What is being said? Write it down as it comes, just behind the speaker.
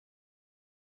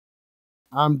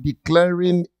I'm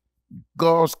declaring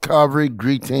God's Calvary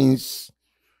greetings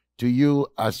to you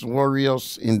as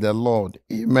warriors in the Lord.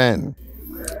 Amen.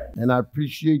 And I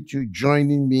appreciate you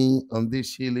joining me on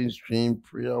this Healing Stream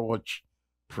Prayer Watch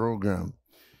program.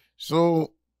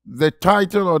 So, the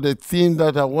title or the theme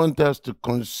that I want us to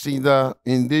consider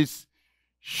in this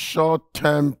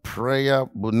short-term prayer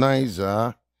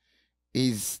bonanza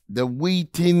is the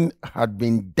waiting had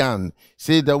been done.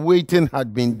 Say the waiting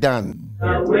had been done.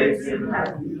 The waiting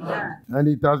had been done. And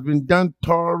it has been done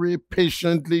thoroughly,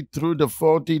 patiently through the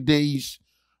 40 days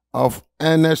of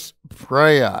earnest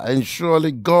prayer. And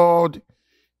surely God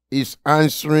is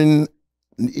answering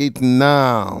it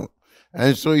now.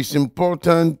 And so it's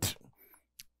important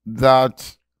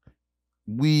that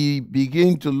we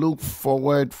begin to look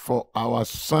forward for our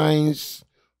signs,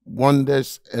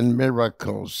 wonders, and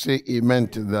miracles. Say amen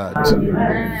to that.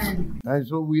 Amen. And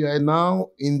so we are now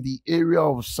in the area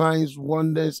of signs,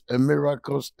 wonders, and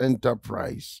miracles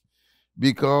enterprise,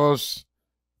 because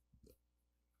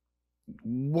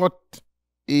what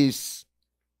is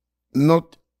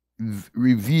not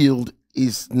revealed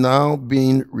is now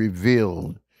being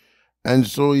revealed. And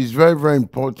so it's very, very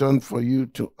important for you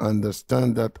to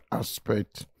understand that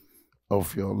aspect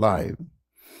of your life.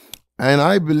 And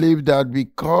I believe that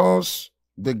because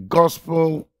the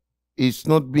gospel is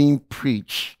not being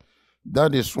preached,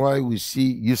 that is why we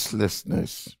see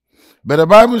uselessness. But the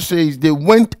Bible says they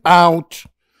went out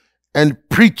and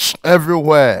preached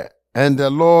everywhere, and the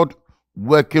Lord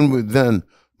working with them.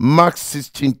 Mark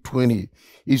 16:20.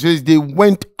 He says they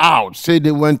went out. Say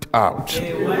they went out.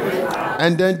 They went out.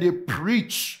 And then they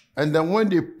preach. And then when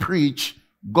they preach,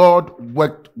 God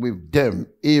worked with them.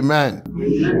 Amen.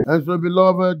 Amen. And so,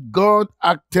 beloved, God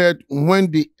acted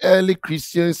when the early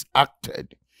Christians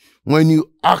acted. When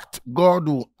you act, God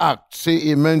will act. Say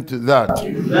amen to that.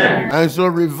 Amen. And so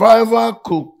revival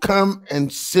could come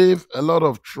and save a lot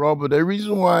of trouble. The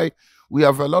reason why we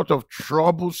have a lot of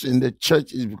troubles in the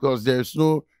church is because there's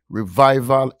no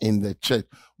revival in the church.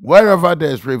 Wherever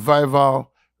there's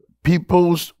revival,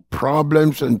 people's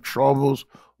problems and troubles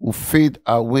will fade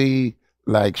away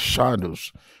like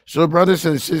shadows. So, brothers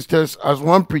and sisters, as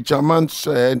one preacher man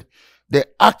said, the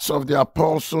Acts of the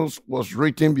Apostles was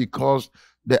written because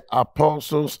the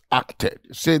apostles acted.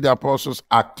 Say the apostles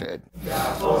acted. The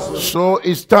apostles. So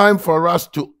it's time for us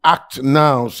to act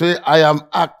now. Say, I am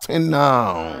acting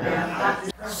now.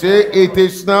 Say, it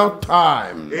is now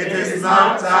time. It is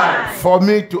now time For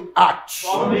me to act.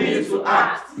 for me to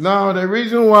act. Now, the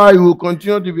reason why you will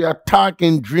continue to be attacked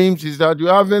in dreams is that you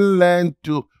haven't learned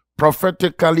to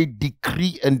prophetically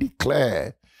decree and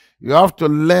declare. You have to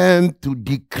learn to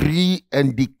decree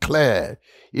and declare.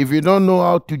 If you don't know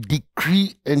how to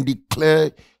decree and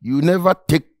declare, you never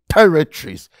take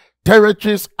territories.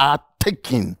 Territories are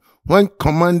taken when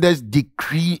commanders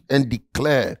decree and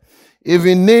declare.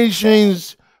 Even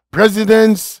nations,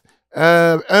 presidents,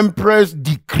 emperors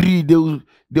decree, they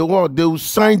will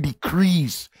sign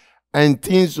decrees and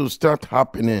things will start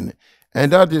happening.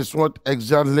 And that is what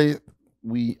exactly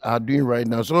we are doing right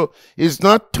now. So it's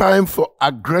not time for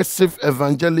aggressive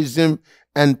evangelism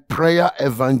and prayer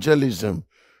evangelism.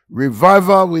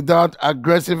 Revival without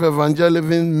aggressive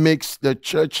evangelism makes the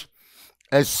church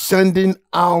a sending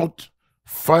out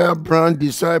firebrand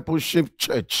discipleship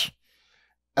church.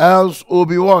 Else will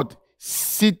be what?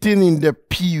 Sitting in the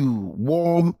pew,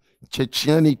 warm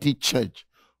Christianity church.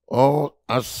 Or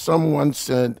as someone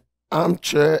said,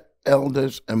 armchair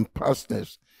elders and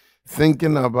pastors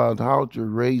thinking about how to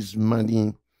raise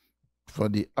money for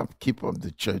the upkeep of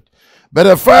the church. But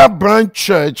a firebrand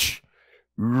church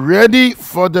ready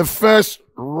for the first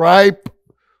ripe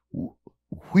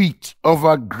wheat of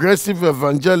aggressive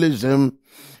evangelism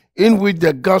in which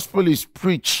the gospel is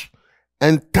preached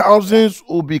and thousands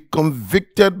will be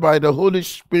convicted by the Holy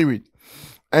Spirit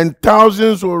and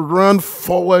thousands will run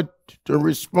forward to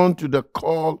respond to the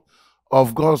call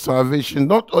of God's salvation.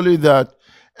 Not only that,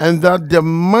 and that the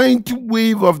mighty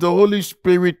wave of the Holy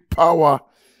Spirit power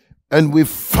and with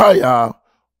fire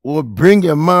will bring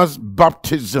a mass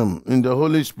baptism in the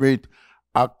Holy Spirit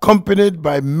accompanied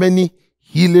by many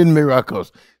healing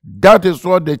miracles. That is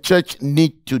what the church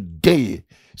needs today.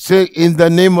 Say, in the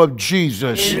name of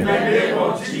Jesus. In the name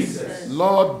of Jesus.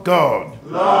 Lord God.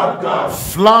 Lord God.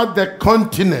 Flood the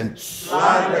continents.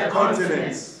 Flood the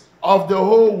continents Of the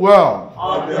whole world.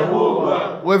 of the whole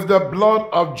world With the blood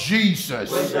of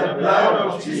Jesus. with the blood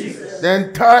of Jesus. The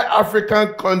entire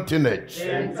African continent.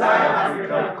 The entire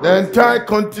African The entire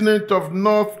continent of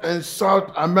North and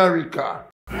South America.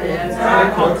 The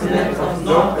entire continent of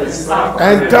North and South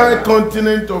America. Entire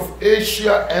continent of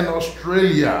Asia and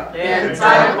Australia. The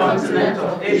entire continent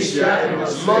of Asia and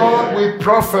Australia. Lord, we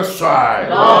prophesy.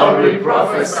 Lord, we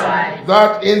prophesy.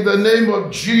 That in the name of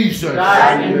Jesus.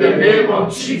 That in the name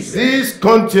of Jesus. These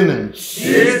continents.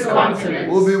 These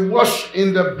continents. Will be washed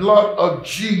in the blood of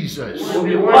Jesus. Will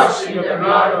be washed in the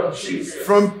blood of Jesus.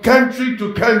 From country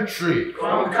to country.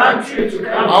 From country to country.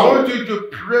 I want you to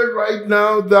pray right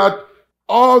now that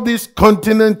all these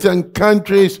continents and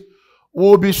countries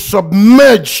will be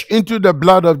submerged into the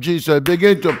blood of Jesus.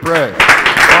 Begin to pray.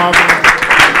 Father,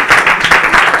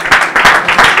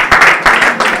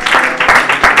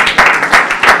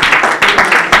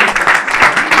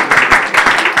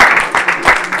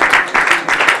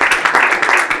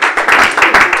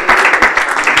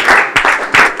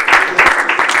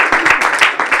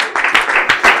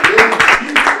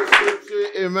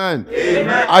 Amen.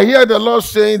 Amen. I hear the Lord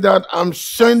saying that I'm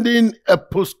sending a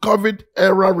post-COVID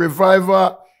era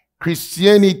revival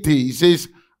Christianity. He says,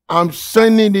 I'm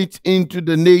sending it into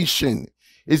the nation.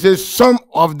 He says, some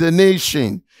of the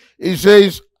nation. He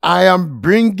says, I am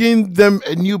bringing them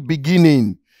a new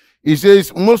beginning. He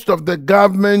says, most of the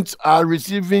governments are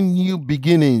receiving new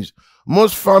beginnings.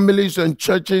 Most families and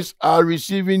churches are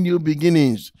receiving new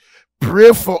beginnings.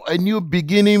 Pray for a new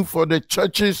beginning for the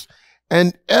churches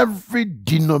and every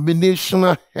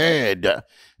denominational head.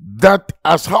 That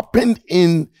has happened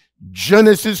in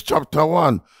Genesis chapter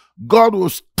 1. God will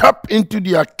step into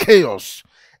their chaos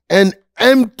and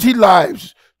empty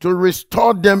lives to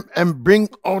restore them and bring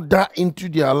order into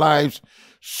their lives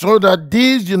so that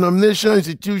these denominational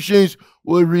institutions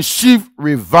will receive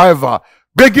revival.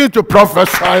 Begin to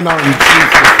prophesy now in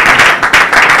Jesus' name.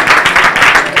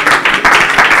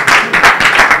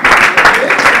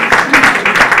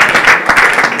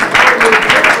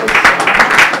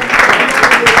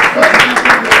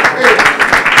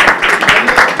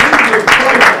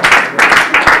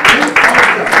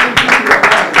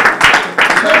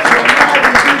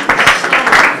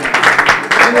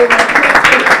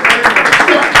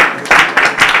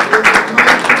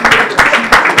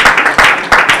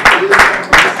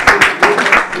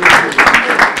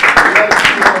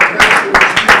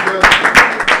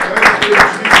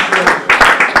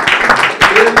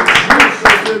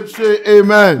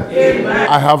 Amen. Amen.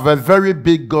 I have a very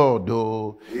big God,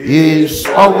 oh. He's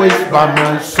always by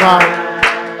my side.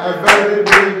 A very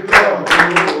big God,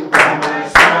 oh, by my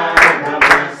side, by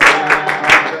my side.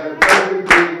 A very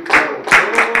big God,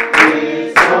 oh,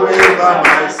 he's always by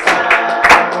my side.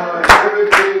 A very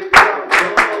big God,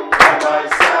 oh, by my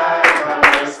side, by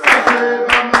my side.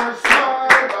 By my side, by my side.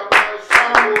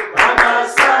 By my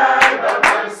side, by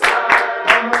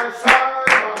my side.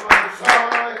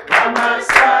 By my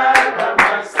side, by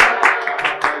my side.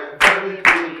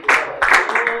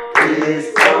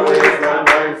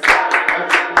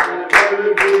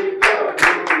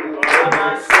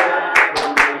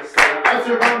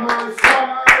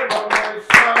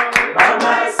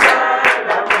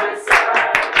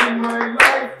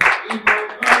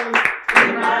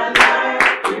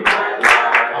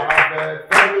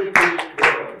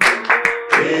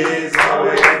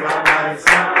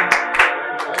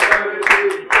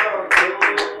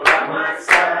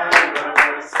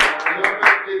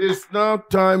 Now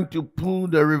time to pull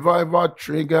the revival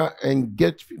trigger and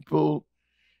get people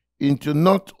into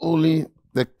not only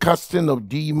the casting of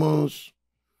demons,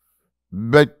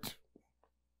 but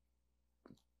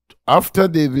after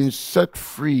they've been set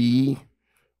free,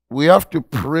 we have to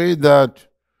pray that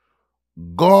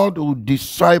God will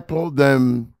disciple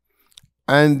them,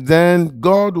 and then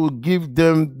God will give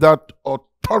them that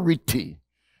authority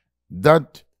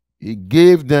that He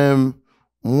gave them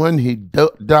when He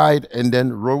died and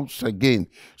then rose again.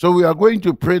 So we are going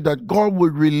to pray that God will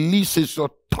release His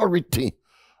authority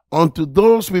onto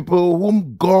those people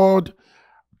whom God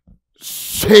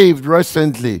saved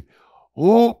recently,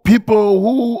 people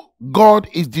who God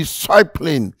is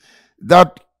discipling,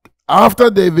 that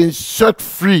after they've been set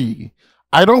free,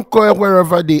 I don't care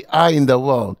wherever they are in the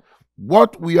world,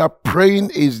 what we are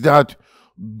praying is that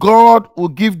God will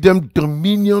give them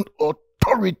dominion,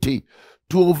 authority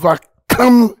to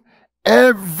overcome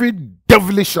every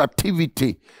devilish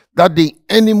activity that the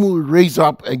enemy will raise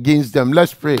up against them.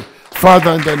 Let's pray.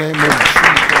 Father, in the name of Jesus.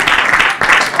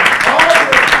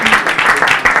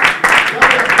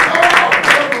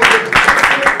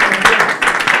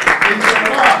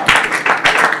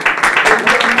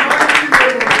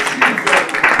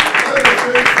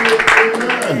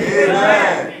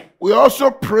 We're also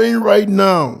praying right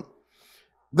now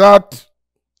that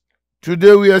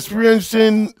today we are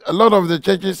experiencing, a lot of the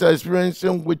churches are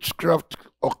experiencing witchcraft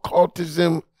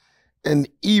occultism and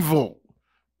evil.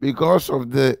 Because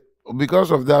of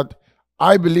that,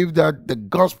 I believe that the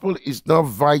gospel is not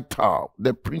vital.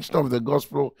 The preaching of the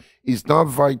gospel is not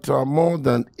vital more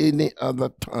than any other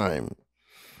time.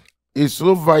 It's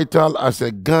so vital as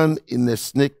a gun in a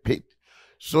snake pit.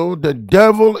 So the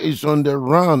devil is on the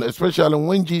run, especially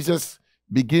when Jesus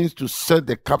begins to set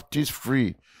the captives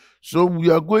free. So we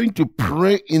are going to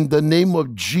pray in the name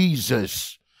of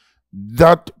Jesus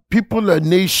that people and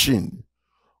nation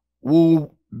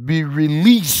will be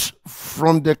released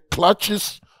from the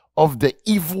clutches of the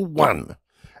evil one.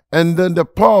 And then the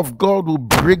power of God will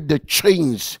break the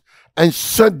chains and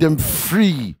set them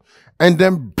free, and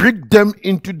then bring them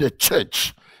into the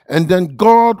church. And then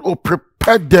God will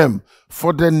prepare them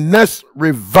for the next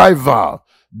revival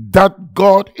that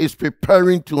God is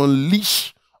preparing to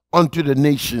unleash unto the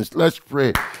nations. Let's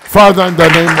pray. Father, in the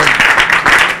name of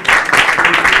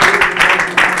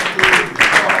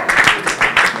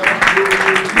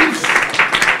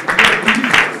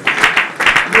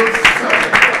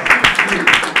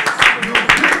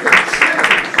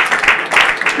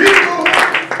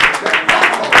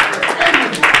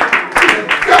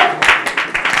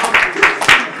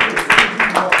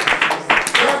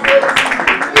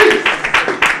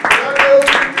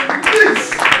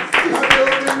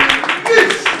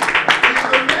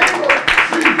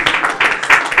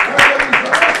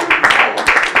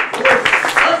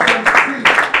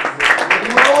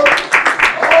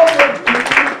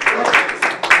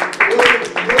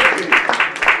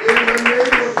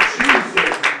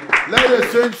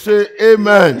say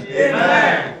amen.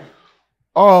 Amen.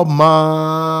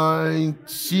 Almighty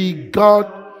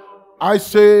God, I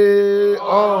say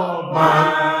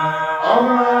Almighty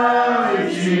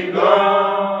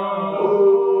God,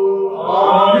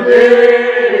 all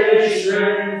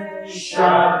nations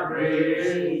shall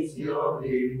praise your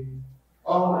name.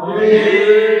 All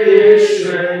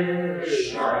nations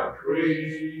shall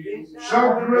praise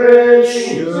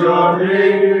your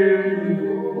name.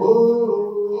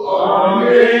 All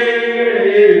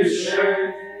nations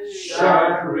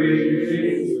shall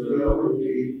praise your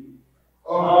name.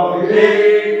 All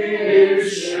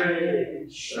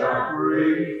nations shall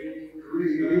praise.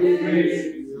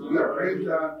 We are praying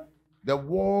that the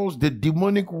walls, the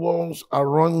demonic walls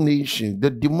around nations, the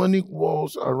demonic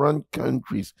walls around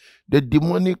countries, the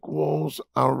demonic walls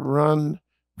around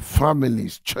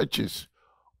families, churches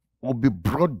will be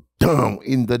brought down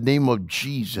in the name of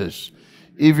Jesus.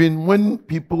 Even when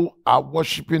people are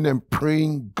worshiping and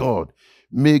praying God,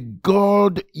 may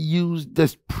God use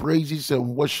these praises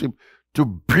and worship to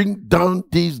bring down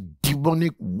these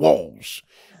demonic walls.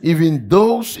 Even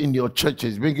those in your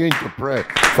churches, begin to pray.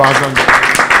 Father,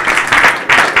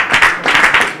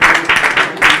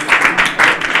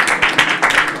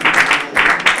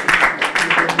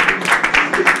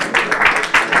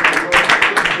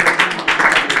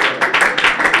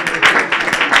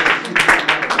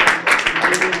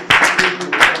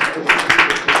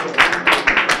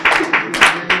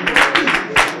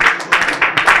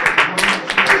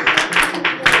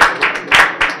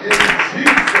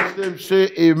 say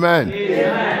amen.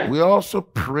 Amen. We're also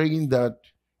praying that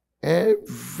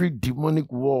every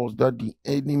demonic walls that the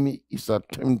enemy is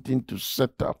attempting to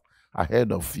set up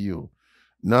ahead of you,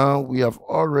 now we have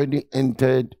already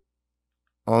entered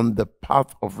on the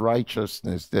path of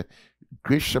righteousness. The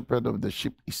great shepherd of the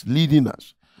sheep is leading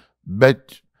us.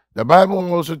 But the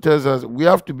Bible also tells us we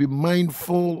have to be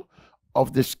mindful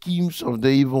of the schemes of the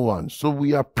evil one. So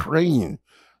we are praying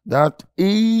that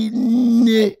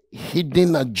any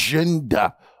hidden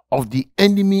agenda of the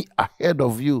enemy ahead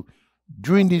of you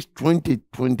during this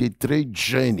 2023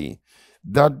 journey,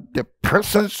 that the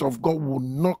presence of God will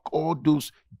knock all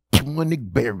those demonic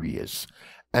barriers,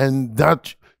 and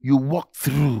that you walk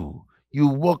through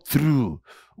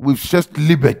with such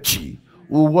liberty.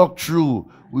 We walk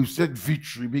through with such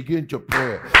victory. Begin to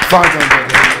pray. Father, in the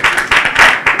name of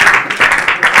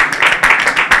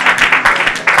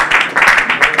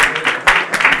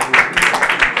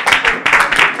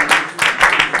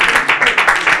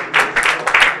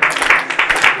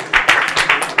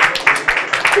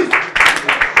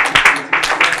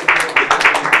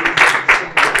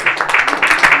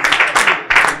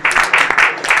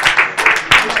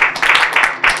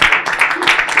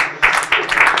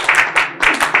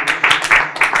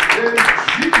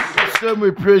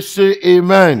we pray, say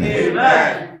amen.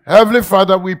 Amen. Heavenly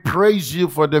Father, we praise you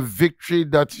for the victory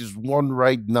that is won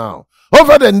right now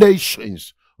over the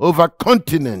nations, over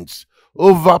continents,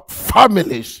 over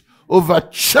families, over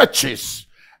churches.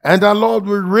 And our Lord,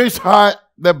 we raise high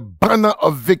the banner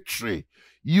of victory.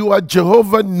 You are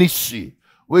Jehovah Nissi.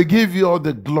 We give you all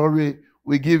the glory. We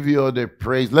We give you all the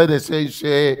praise. Let the saints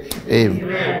say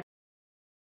amen.